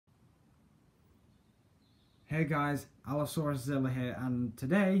Hey guys, Allosaurus here, and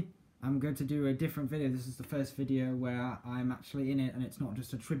today I'm going to do a different video. This is the first video where I'm actually in it and it's not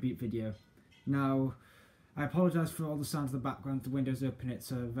just a tribute video. Now, I apologise for all the sounds in the background, the window's open,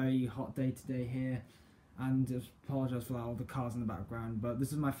 it's a very hot day today here, and I apologise for all the cars in the background, but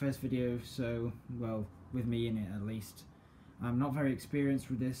this is my first video, so, well, with me in it at least. I'm not very experienced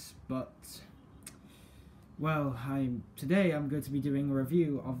with this, but well, today I'm going to be doing a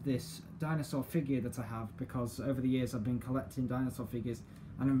review of this dinosaur figure that I have, because over the years I've been collecting dinosaur figures,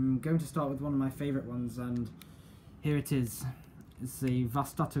 and I'm going to start with one of my favourite ones, and here it is. It's the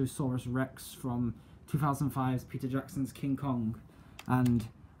Vastatosaurus Rex from 2005's Peter Jackson's King Kong, and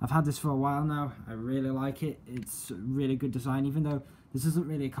I've had this for a while now. I really like it. It's a really good design, even though this isn't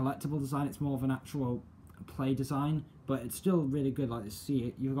really a collectible design, it's more of an actual play design, but it's still really good. Like, you see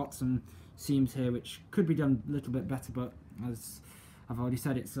it, you've got some seams here which could be done a little bit better, but as I've already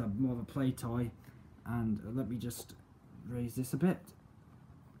said, it's more of a play toy. And let me just raise this a bit.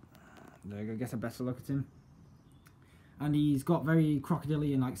 There you go, get a better look at him. And he's got very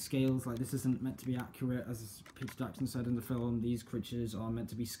crocodilian like scales. Like, this isn't meant to be accurate, as Peter Jackson said in the film. These creatures are meant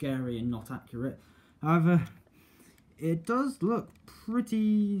to be scary and not accurate. However, it does look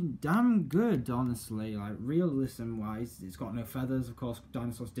pretty damn good, honestly. Like, realism-wise, it's got no feathers. Of course,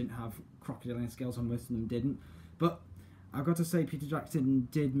 dinosaurs didn't have crocodilian scales, or most of them didn't. But I've got to say, Peter Jackson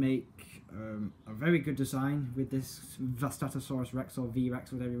did make a very good design with this Vastatosaurus Rex, or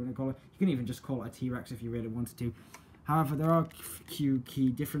V-Rex, whatever you want to call it. You can even just call it a T-Rex if you really wanted to. However, there are a few key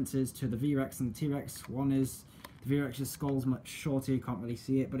differences to the V-Rex and the T-Rex. One is the V-Rex's skull's much shorter, you can't really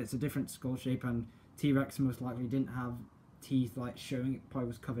see it, but it's a different skull shape, and T-Rex most likely didn't have teeth like showing, it probably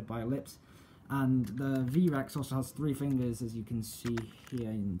was covered by lips. And the V-Rex also has 3 fingers, as you can see here,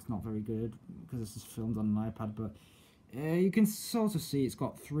 and it's not very good because this is filmed on an iPad, but you can sort of see it's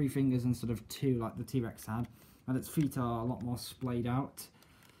got 3 fingers instead of 2 like the T-Rex had, and its feet are a lot more splayed out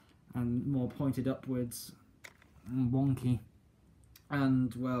and more pointed upwards and wonky.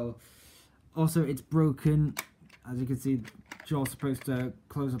 And, well, also it's broken. As you can see, jaw's supposed to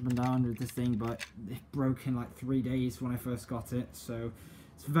close up and down with this thing, but it broke in like 3 days when I first got it, so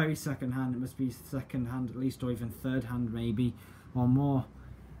it's very second hand. It must be second hand at least, or even third hand maybe, or more.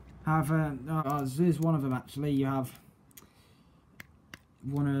 However, there's one of them actually. You have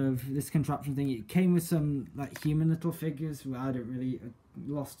one of this contraption thing. It came with some like human little figures. I don't really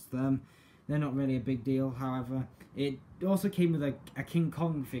lost them. They're not really a big deal. However, it also came with a King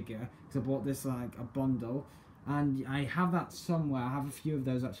Kong figure, because I bought this like a bundle. And I have that somewhere. I have a few of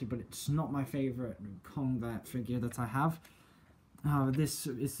those actually, but it's not my favourite Kong figure that I have. This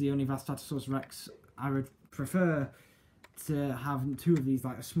is the only Vastatosaurus Rex. I would prefer to have 2 of these,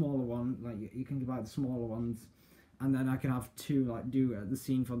 like a smaller one. Like, you can buy the smaller ones, and then I can have 2, like do the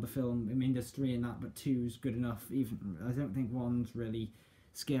scene from the film. I mean, there's 3 in that, but 2's good enough. Even I don't think 1's really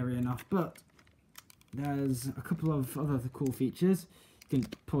scary enough. But there's a couple of other cool features. You can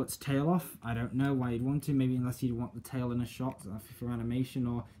pull its tail off. I don't know why you'd want to, maybe unless you want the tail in a shot for animation,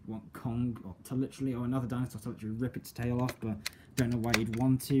 or you want Kong to literally, or another dinosaur to literally rip its tail off, but don't know why you'd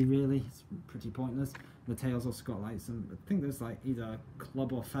want to, really. It's pretty pointless. The tail's also got like some, I think there's like either a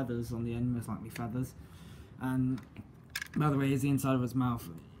club or feathers on the end, most likely feathers. And by the way, here's the inside of its mouth.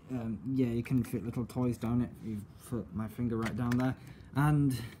 Yeah, you can fit little toys down it. You put my finger right down there.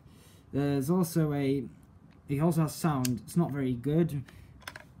 And there's also it also has sound. It's not very good.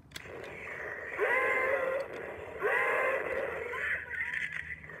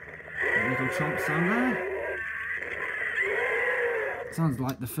 A little chomp sound there. Sounds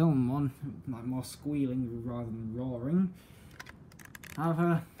like the film one, like more squealing rather than roaring.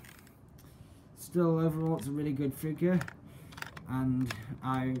 However, still overall it's a really good figure, and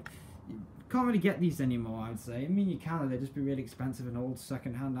I can't really get these anymore, I'd say. I mean, you can, they'd just be really expensive and old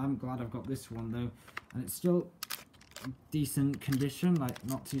second hand. I'm glad I've got this one though, and it's still decent condition, like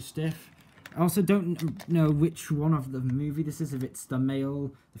not too stiff. I also don't know which one of the movie this is, if it's the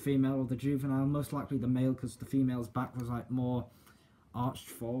male, the female, or the juvenile. Most likely the male, because the female's back was like more arched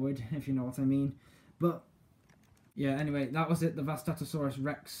forward, if you know what I mean. But yeah, anyway, that was it, the Vastatosaurus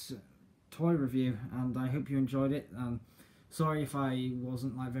Rex toy review, and I hope you enjoyed it. Sorry if I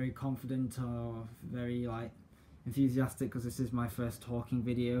wasn't like very confident or very like enthusiastic, because this is my first talking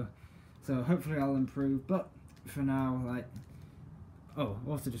video, so hopefully I'll improve. But for now, like, oh,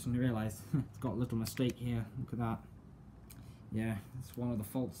 also just realised it's got a little mistake here. Look at that. Yeah, it's one of the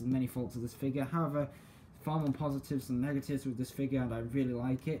faults, the many faults of this figure. However, far more positives than negatives with this figure, and I really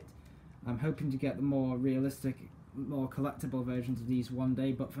like it. I'm hoping to get the more realistic, more collectible versions of these one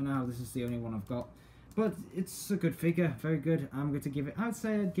day, but for now this is the only one I've got. But it's a good figure, very good. I'm going to give it, I'd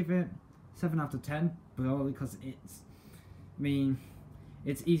say I'd give it 7 out of 10, but only because it's, I mean,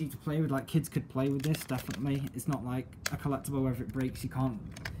 it's easy to play with. Like, kids could play with this, definitely. It's not like a collectible where if it breaks you can't,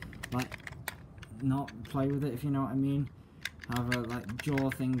 like, not play with it, if you know what I mean. However, like, jaw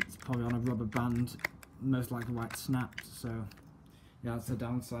thing, it's probably on a rubber band, most likely why it snapped, so yeah, that's the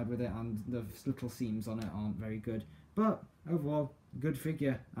downside with it, and the little seams on it aren't very good. But overall, good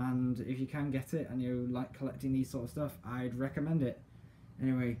figure, and if you can get it and you like collecting these sort of stuff, I'd recommend it.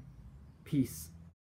 Anyway, peace.